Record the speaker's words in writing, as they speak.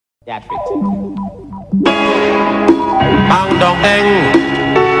That's it. Bang dong dang.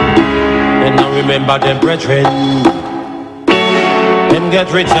 And now remember them brethren. Them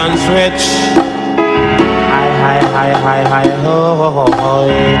get rich and switch. Hi, ho, ho, ho, ho.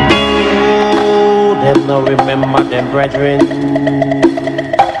 Them now remember them brethren.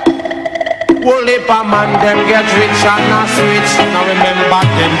 Whole heap of man, them get rich and not switch. Now remember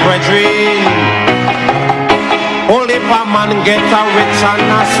them brethren. Whole heap of man get a rich and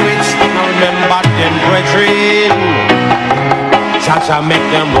not switch. Now remember them brethren. Cha-cha make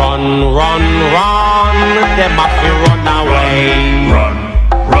them run, run, run. Them have to run away. Run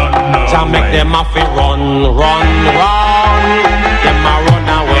away. Cha make them have to run, run, run. Them a run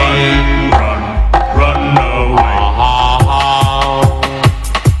away. Run away.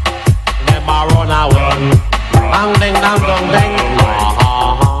 Them a run away. Bang ding dang dong ding.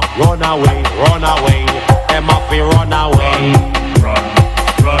 Run away, run away. Them have to run away.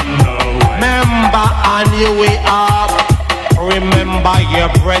 Run away. Remember on your way up. Remember your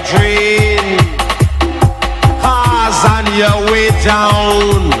brethren. Cause on your way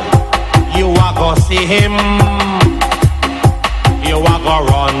down, you are gonna see him. You are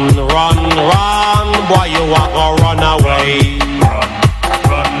gonna run, run, run. Boy, you are gonna run away.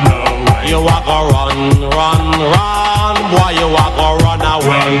 Run away. You are gonna run, run, run. Boy, you are gonna run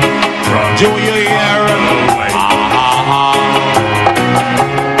away. Do you hear?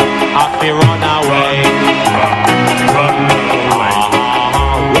 Happy run away.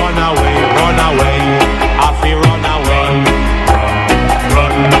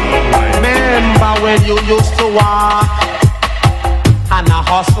 When you used to walk and a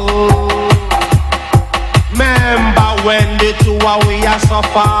hustle. Remember when the two of we a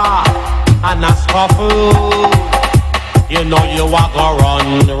suffer and a scuffle. You know you a go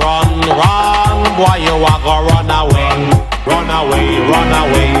run, run, run. Boy, you a go run away. Run away, run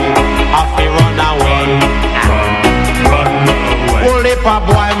away. Happy run away. Run away. Whole heap of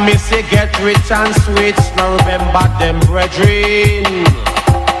boy missy get rich and switch. Now remember them brethren.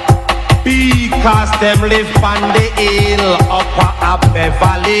 Because them live on the hill upper up the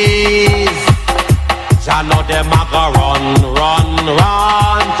valleys. Jah know them a go run, run,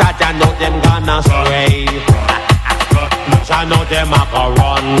 run. Jah know them gonna stray. Jah know them a go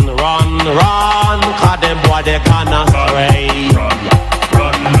run, run, run. Cause them boy they gonna stray.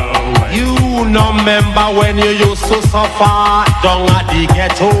 Run away. You no remember when you used to suffer down at the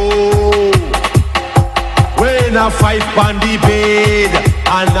ghetto. When a 5 on the bed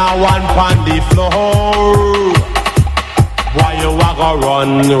and a 1 on the floor. Why you a go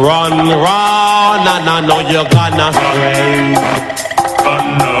run, run, run, and I know you gonna stray.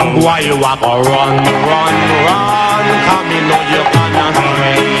 Why you a go run, run, run, come me know you gonna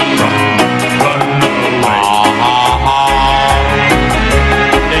stray.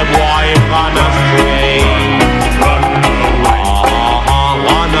 The boy gonna stray.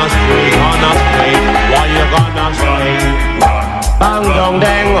 Gonna stray, gonna stray. Why you gonna stray? Bang dong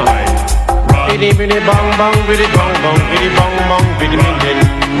dang. Biddy biddy bong bong, biddy bong bong, biddy bong bong, biddy biddy.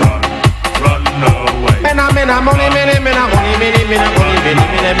 Run away. Mena money, mena money, mena money, mena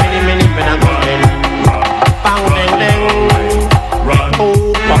money. Bang dang dang. Run.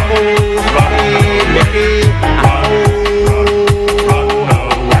 Oh, oh, oh.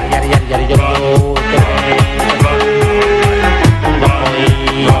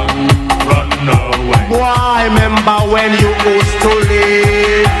 Boy, remember when you used to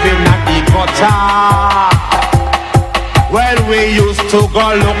live in a gutter? When we used to go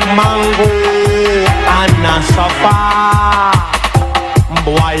look mango and a suffer.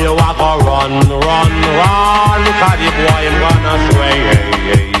 Boy, you a go run, run, run. Cause the boy him gonna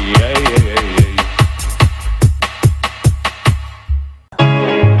stray.